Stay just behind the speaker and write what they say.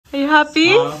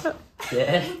happy?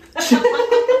 Yeah.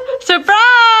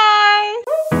 Surprise!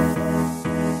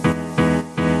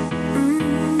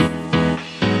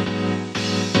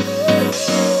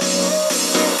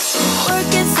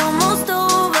 Work is almost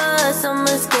over,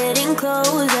 summer's getting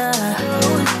closer.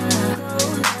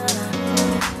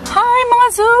 Hi mga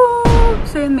Zoo!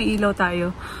 So yun, may ilaw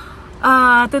tayo.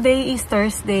 Today is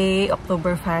Thursday,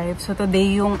 October 5. So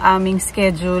today yung aming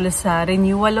schedule sa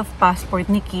renewal of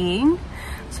passport ni King.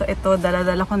 So ito,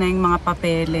 dala-dala ko na yung mga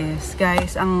papeles.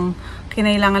 Guys, ang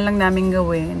kinailangan lang namin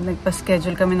gawin,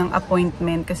 nagpa-schedule kami ng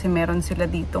appointment kasi meron sila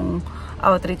ditong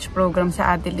outreach program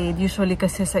sa Adelaide. Usually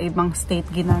kasi sa ibang state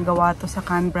ginagawa to, sa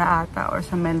Canberra ata or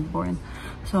sa Melbourne.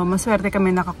 So maswerte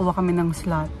kami, nakakuha kami ng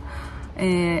slot.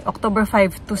 October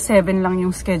 5 to 7 lang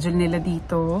yung schedule nila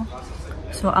dito.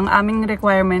 So ang aming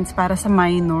requirements para sa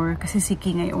minor, kasi si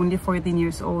King ay only 14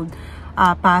 years old,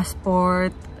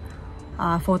 passport,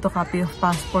 photocopy of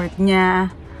passport niya,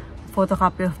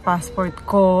 photocopy of passport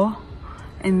ko,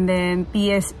 and then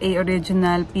PSA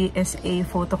original, PSA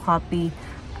photocopy,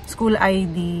 school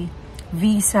ID,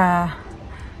 visa,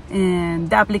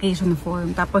 and the application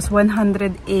form. Tapos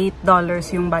 $108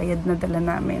 yung bayad na dala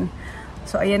namin.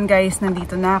 So ayan guys,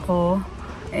 nandito na ako.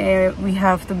 We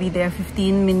have to be there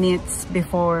 15 minutes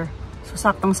before. So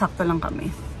saktong-sakto lang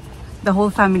kami. The whole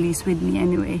family is with me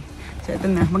anyway. So ito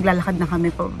na, maglalakad na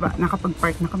kami pababa.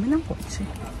 Nakapag-park na kami ng kotse.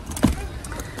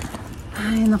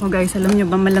 Ay naku guys, alam nyo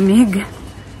ba malamig?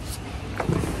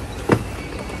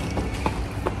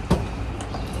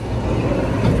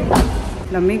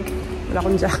 Lamig. Wala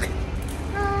akong jacket.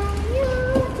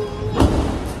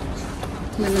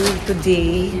 Malamig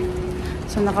today.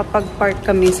 So nakapag-park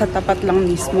kami sa tapat lang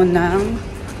mismo ng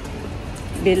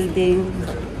building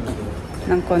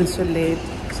ng consulate.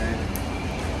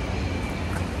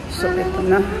 So ito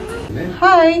na.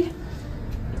 Hi!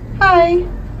 Hi!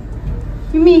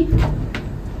 Yumi!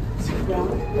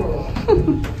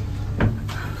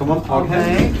 Come on,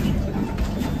 okay.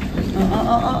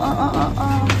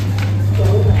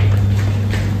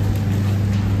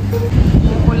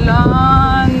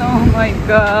 Ulan! Oh my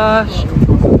gosh!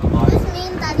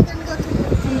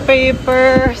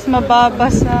 Papers,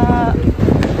 mababasa.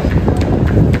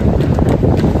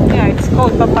 Yeah, it's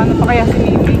cold. Paano pa kaya si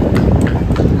Mimi?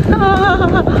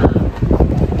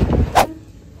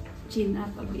 Chin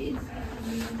up a bit.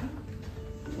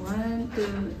 1,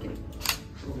 2,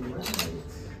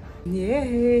 3.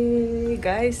 Yay!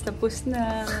 Guys, tapos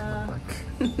na.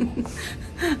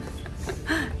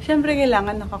 Siyempre,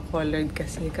 kailangan naka-colored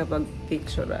kasi kapag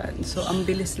picturean. So, ang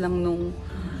bilis lang nung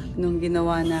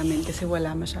ginawa namin kasi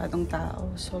wala masyadong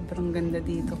tao. Sobrang ganda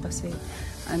dito kasi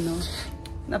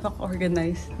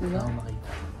napaka-organized, diba?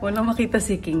 Walang makita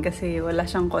si King kasi wala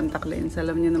siyang contact lens.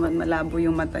 Alam niyo naman, malabo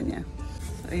yung mata niya.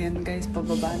 So, ayan guys,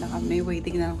 pababa na kami.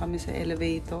 Waiting na lang kami sa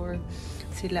elevator.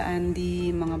 Sila Andy,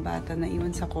 mga bata na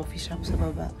iwan sa coffee shop sa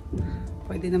baba.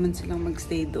 Pwede naman silang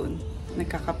magstay doon.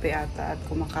 Nagkakape ata at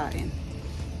kumakain.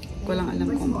 Ko lang alam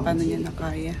kung paano niya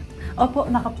nakaya. Opo,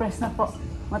 nakapress na po.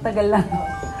 Matagal lang.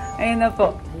 Ayun na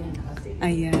po.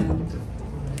 Ayan.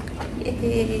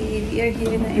 Yay! We are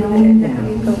here na in the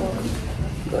elevator.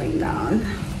 Going down.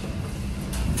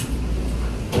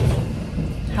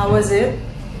 How was it?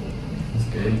 It's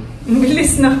good.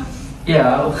 Bilis na.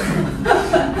 Yeah.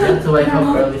 You have to wake up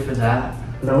early for that.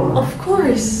 No. Of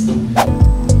course.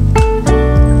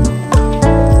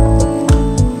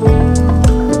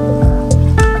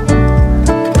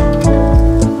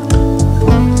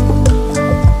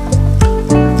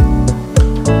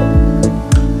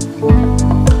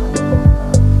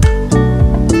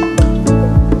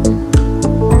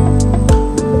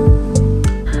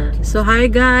 So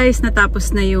hi guys,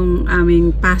 natapos na yung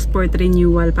aming passport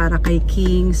renewal para kay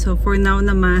King. So for now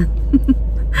naman,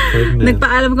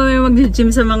 nagpaalam kami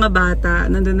mag-gym sa mga bata.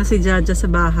 Nandun na si Jaja sa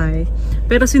bahay.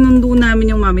 Pero sinundo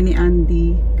namin yung mami ni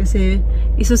Andy kasi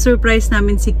isusurprise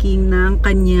namin si King ng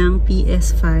kanyang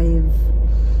PS5.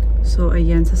 So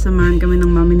ayan, sasamahan kami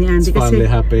ng mami ni Andy. It's finally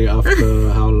happy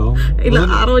after how long? Ilang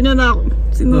araw niya na ako.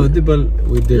 No,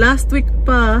 we did last week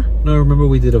pa. No, remember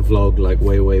we did a vlog like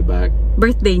way back.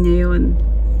 Birthday niya yun.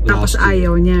 Tapos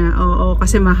ayaw niya. Oo,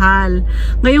 kasi mahal.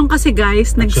 Ngayon kasi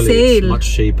guys, nag-sale. It's much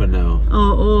cheaper now.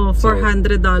 Oo,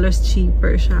 $400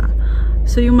 cheaper siya.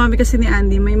 So yung mami kasi ni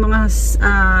Andy, may mga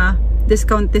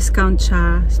discount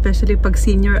siya. Especially pag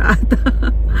senior ata.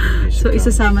 So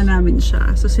isasama namin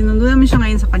siya. So sinundo namin siya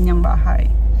ngayon sa kanyang bahay.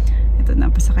 Ito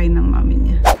na, pasakay ng mami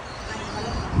niya.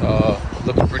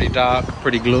 Looking pretty dark,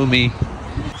 pretty gloomy.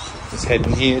 Just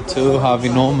heading here to Harvey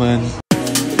Norman.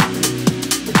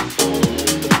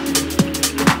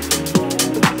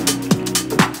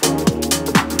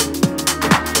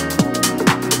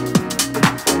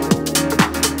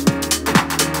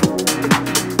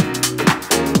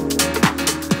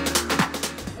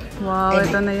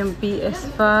 Ito na yung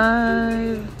PS5.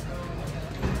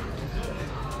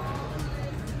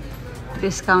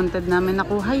 Discounted namin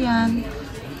nakuha yan.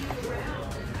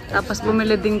 Tapos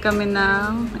bumili din kami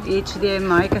ng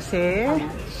HDMI kasi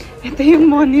ito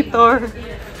yung monitor.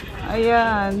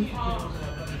 Ayan.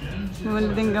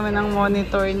 Bumili din kami ng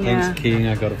monitor niya. Thanks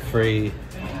King, I got it free.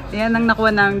 Ayan ang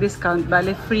nakuha ng discount.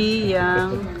 Bale, free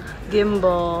yung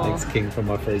gimbal. Thanks King for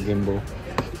my free gimbal.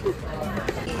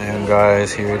 And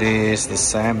guys, here it is, the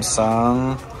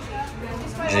Samsung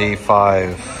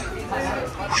G5.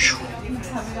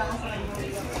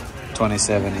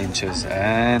 27 inches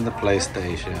and the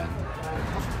PlayStation.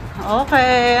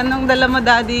 Okay, anong dala mo,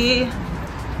 Daddy?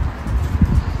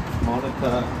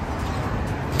 Monitor,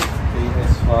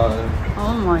 PS5.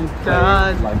 Oh my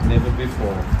God. Like never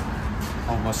before.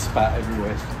 Almost spat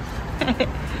everywhere.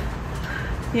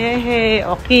 Yehey.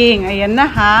 Okay, ayan na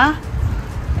ha.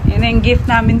 Yan yung gift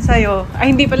namin sa'yo.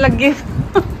 Ay, hindi pala gift.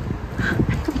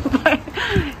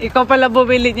 Ikaw pala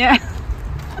bumili niya.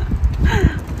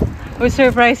 We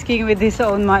surprise King with his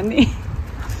own money.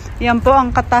 Yan po ang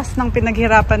katas ng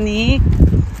pinaghirapan ni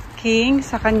King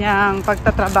sa kanyang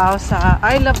pagtatrabaho sa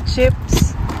I Love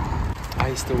Chips.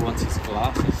 He still wants his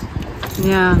glasses.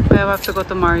 Yeah, we have to go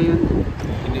to Marion.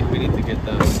 We need to get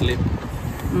the slip.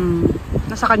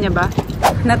 Nasa kanya ba?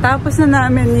 Natapos na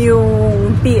namin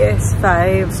yung PS5.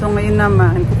 So ngayon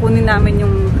naman, kukunin namin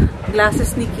yung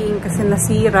glasses ni King kasi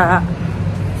nasira.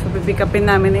 So bibigapin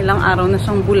namin ilang araw na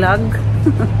siyang bulag.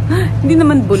 Hindi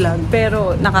naman bulag,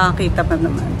 pero nakakakita pa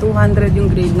naman. 200 yung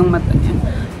grade ng mata niya.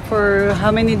 For how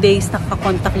many days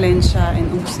naka-contact lens siya and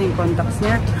ubos na yung contacts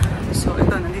niya. So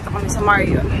ito, nandito kami sa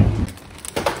Marion.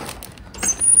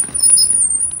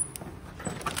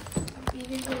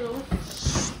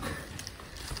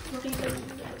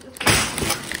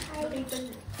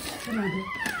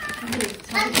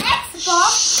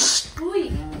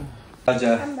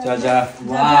 Jaja.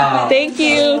 Wow. Thank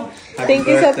you. Happy Thank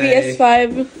you sa birthday.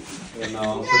 PS5. You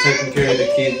know, for taking care of the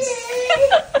kids.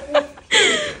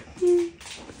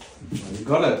 You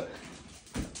got it.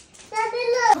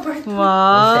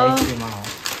 Wow.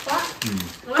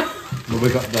 Well, we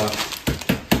got the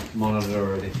monitor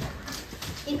already.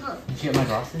 Did you get my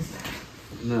glasses?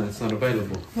 No, it's not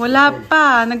available. Wala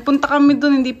pa. Nagpunta kami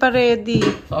dun, hindi pa ready.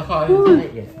 I can't even get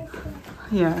it yet.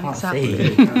 Yeah, Can't exactly.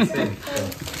 see. Can't see.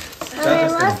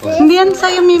 Jaja's gonna play. Hindi yan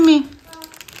sa'yo, Mimi.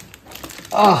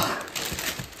 Oh.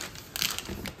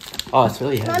 Oh, it's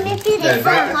really heavy. Mommy, see Yeah, this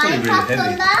they're on actually really Minecraft heavy.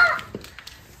 on that?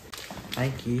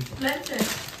 Thank you. Right.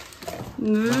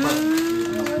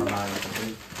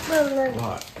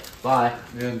 Bye.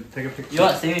 Yeah, take a picture. You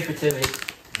won't see me for 2 weeks.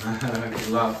 Good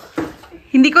luck.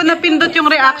 Hindi ko napindot yung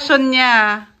reaction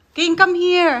niya. King, come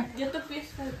here.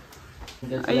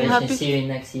 Are you happy? See you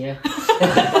next year.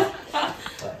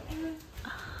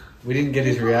 We didn't get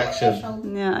his reaction.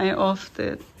 Yeah, I offed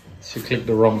it. She clicked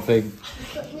the wrong thing.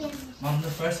 Mom,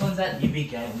 the first one's at UB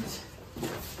Games.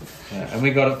 Yeah, and we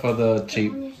got it for the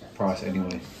cheap price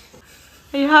anyway.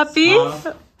 Are you happy?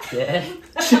 Yeah.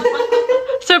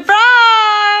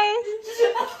 Surprise!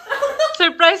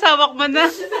 Surprise, hawak mo na.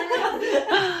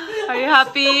 Are you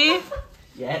happy?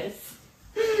 Yes.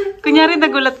 Kunyari,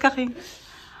 nagulat ka, King.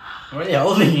 I'm really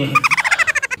holding it.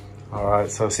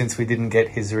 Alright, so since we didn't get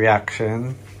his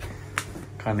reaction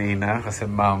kanina, kasi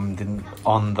mom didn't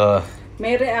on the...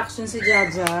 May reaction si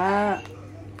Jaja.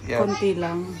 Yeah, Konti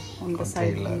lang. On the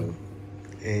side lang.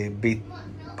 Beat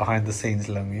behind the scenes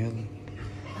lang yun.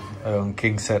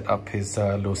 King set up his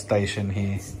little station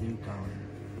here.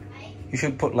 You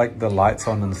should put like the lights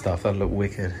on and stuff. That'll look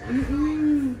wicked.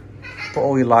 Put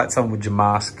all your lights on with your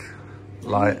mask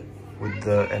light, with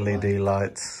the LED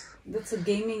lights. That's a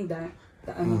gaming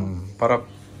Para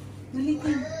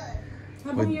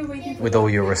with all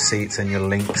your receipts and your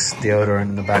links,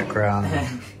 deodorant in the background.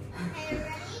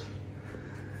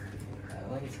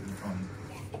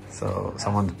 So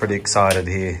someone's pretty excited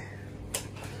here.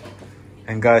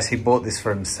 And guys, he bought this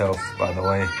for himself, by the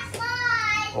way.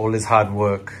 All his hard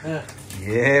work.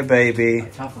 Yeah, baby.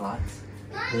 Tough lights.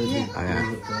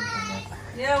 Yeah.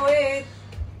 Yeah, wait.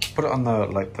 Put it on the,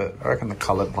 like the, I reckon the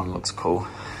coloured one looks cool.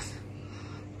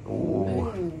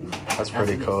 Ooh, that's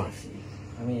pretty cool.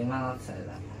 I mean, am I allowed to say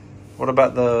that? What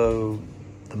about the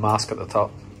mask at the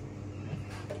top?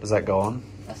 Does that go on?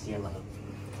 That's yellow.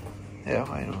 Yeah,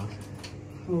 I know.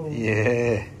 Oh.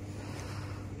 Yeah.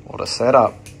 What a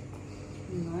setup.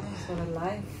 Nice, what a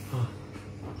life.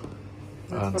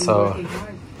 And That's so, working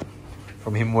hard.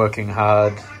 from him working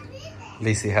hard, at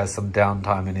least he has some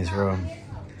downtime in his room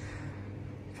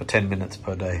for 10 minutes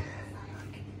per day.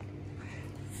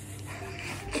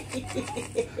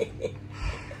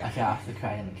 Okay, I have to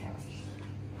cry in the couch.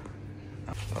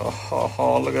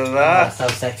 Oh, look at that. So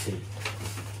sexy.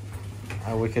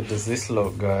 How wicked does this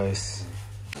look, guys?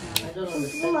 I don't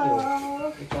understand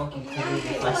you're talking to me.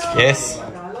 Yes. I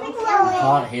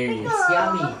can't hear you. It's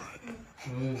yummy.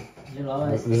 You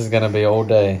know, This is gonna be all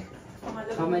day,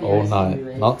 all night,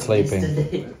 not sleeping.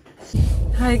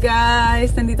 Hi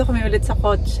guys! Nandito kami ulit sa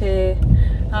kotse.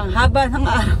 Ang haba ng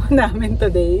araw namin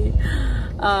today.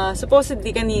 Supposedly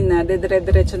kanina,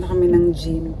 dire-diretso na kami ng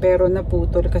gym. Pero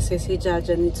naputol kasi si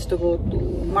Jaja needs to go to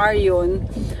Marion.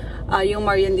 Yung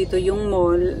Marion dito, yung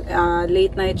mall,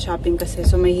 late night shopping kasi.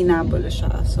 So may hinabol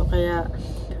siya. So kaya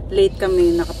late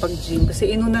kami nakapag-gym.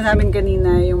 Kasi inuna namin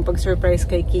kanina yung pag-surprise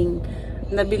kay King.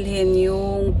 Nabilhin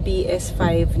yung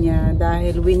PS5 niya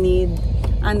dahil we need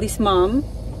Andy's mom.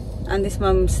 Andy's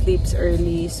mom sleeps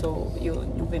early, so yun,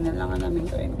 yung kailangan namin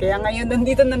gawin. Kaya ngayon,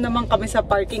 nandito na naman kami sa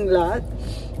parking lot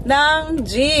ng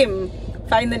gym.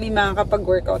 Finally,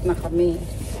 makakapag-workout na kami.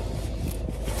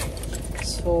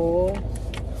 So,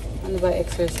 ano ba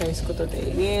exercise ko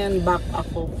today? Ngayon, back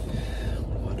ako.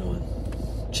 Ano?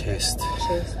 Chest.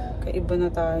 Chest. Kaiba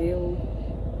na tayo.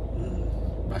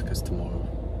 Back is tomorrow.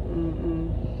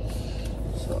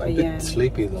 So, A ayan. bit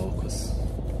sleepy though, because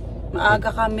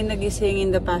Maaga kami nagising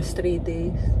in the past 3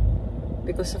 days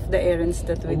because of the errands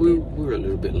that we did. we were a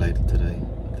little bit later today,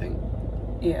 I think.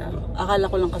 Yeah.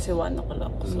 Akala ko lang kasi 1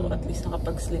 o'clock. So at least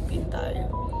nakapag-sleep in tayo.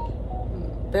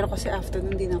 Pero kasi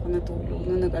afternoon din ako natulog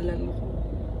nung nag-alarm ako.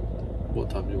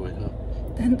 What time did you wake up?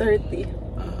 10:30.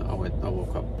 I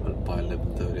woke up by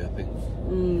 11:30, I think.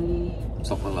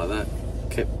 Something like that.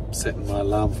 Kept setting my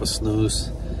alarm for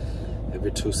snooze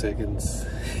every 2 seconds.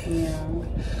 Yeah.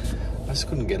 I just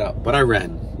couldn't get up, but I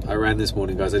ran. I ran this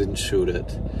morning, guys. I didn't shoot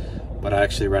it, but I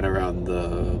actually ran around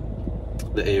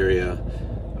the area.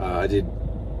 I did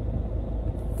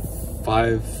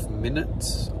 5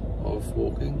 minutes of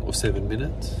walking, or 7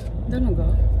 minutes,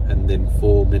 and then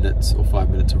 4 minutes or 5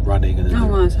 minutes of running, and then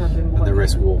the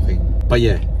rest walking. But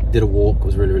yeah, did a walk.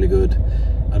 It was really, really good.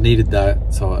 I needed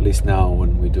that, so at least now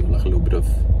when we do like a little bit of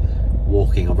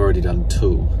walking, I've already done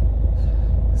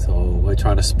 2. So we're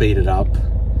trying to speed it up.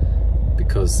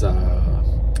 Because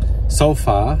so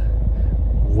far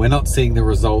we're not seeing the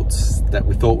results that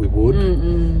we thought we would.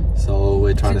 So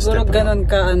we're trying to step it up.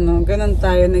 Ganon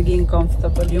tayo naging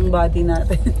comfortable yung body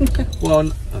natin. Well,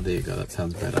 oh, there you go. That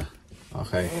sounds better.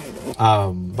 Okay.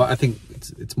 But I think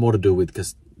it's more to do with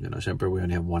because you know, we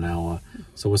only have 1 hour,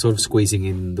 so we're sort of squeezing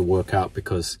in the workout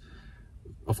because,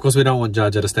 of course, we don't want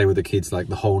Jaja to stay with the kids like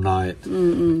the whole night.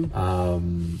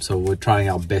 So we're trying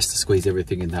our best to squeeze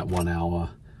everything in that 1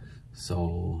 hour.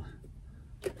 So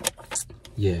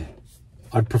yeah,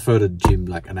 I'd prefer to gym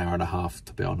like an hour and a half,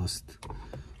 to be honest,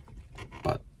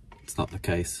 but it's not the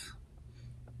case.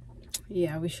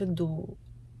 Yeah, we should do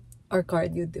our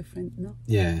cardio different, no?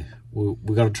 Yeah,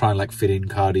 we got to try and like fit in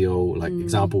cardio, like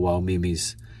example, while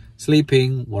Mimi's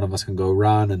sleeping, one of us can go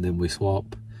run and then we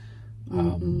swap.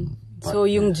 So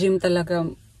yung gym talaga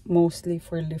mostly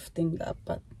for lifting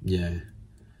dapat. Yeah.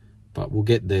 But we'll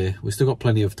get there. We still got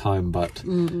plenty of time, but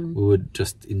we would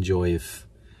just enjoy if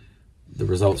the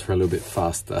results were a little bit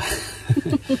faster.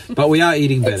 But we are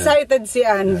eating better. Excited si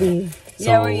Andy.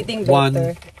 So Yeah, we're eating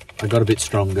better. 1, I got a bit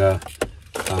stronger.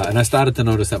 And I started to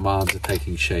notice that my arms are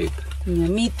taking shape.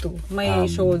 Yeah, me too. My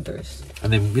shoulders.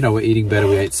 And then, you know, we're eating better.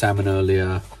 We ate salmon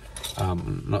earlier.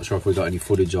 Not sure if we got any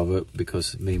footage of it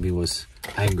because Mimi was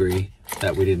angry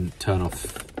that we didn't turn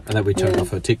off, that we turned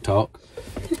off her TikTok.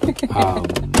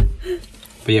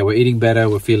 But yeah, we're eating better,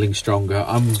 we're feeling stronger.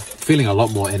 I'm feeling a lot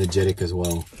more energetic as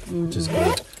well, which is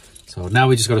good. So now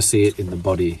we just got to see it in the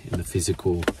body, in the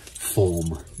physical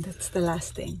form. That's the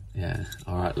last thing. Yeah.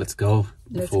 All right, let's go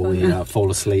before we fall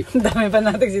asleep. Dami pa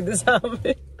natin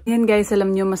sinasabi. Yan guys,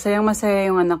 alam nyo, masayang-masaya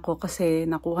yung anak ko kasi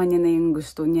nakuha niya na yung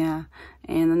gusto niya.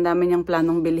 And ang dami niyang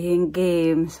planong bilhin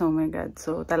games. Oh my God.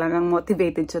 So talagang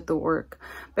motivated siya to work.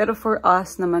 Pero for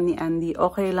us naman ni Andy,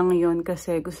 okay lang yun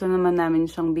kasi gusto naman namin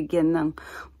siyang bigyan ng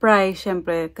prize.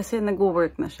 Siyempre, kasi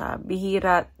nag-work na siya.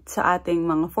 Bihira sa ating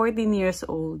mga 14 years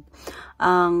old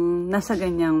ang nasa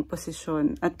ganyang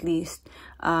posisyon. At least,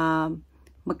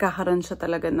 magkakaroon siya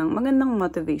talaga ng magandang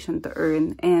motivation to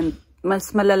earn. And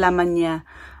mas malalaman niya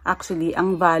actually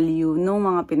ang value ng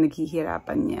mga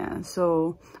pinaghihirapan niya.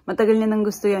 So, matagal niya nang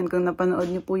gusto yan. Kung napanood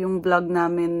niyo po yung vlog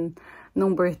namin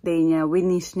nung birthday niya,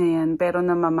 winish niya yan. Pero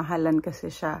namamahalan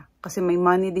kasi siya. Kasi may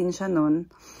money din siya nun.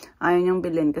 Ayaw niyang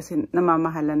bilhin kasi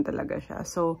namamahalan talaga siya.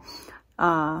 So,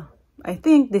 I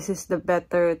think this is the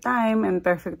better time and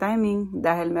perfect timing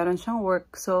dahil meron siyang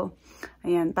work. So,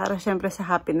 ayan, para syempre sa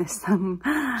happiness ng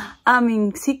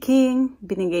aming si King,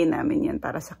 binigay namin yan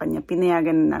para sa kanya.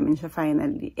 Pinayagan na namin siya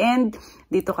finally. And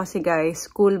dito kasi guys,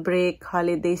 school break,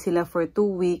 holiday sila for 2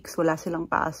 weeks, wala silang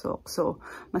pasok. So,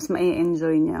 mas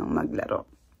mai-enjoy niyang maglaro.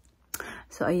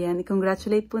 So, ayan,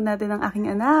 i-congratulate po natin ang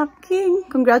aking anak, King.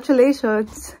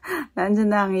 Congratulations! Nandiyan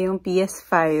na ang iyong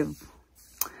PS5.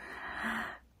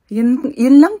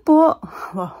 Yun lang po.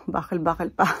 Wow,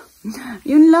 bakal-bakal pa.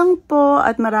 Yun lang po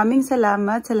at maraming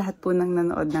salamat sa lahat po ng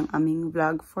nanood ng aming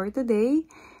vlog for today.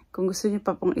 Kung gusto niyo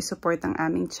pa pong isupport ang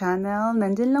aming channel,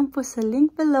 nandyan lang po sa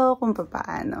link below kung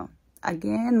paano.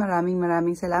 Again,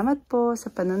 maraming salamat po sa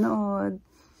panonood.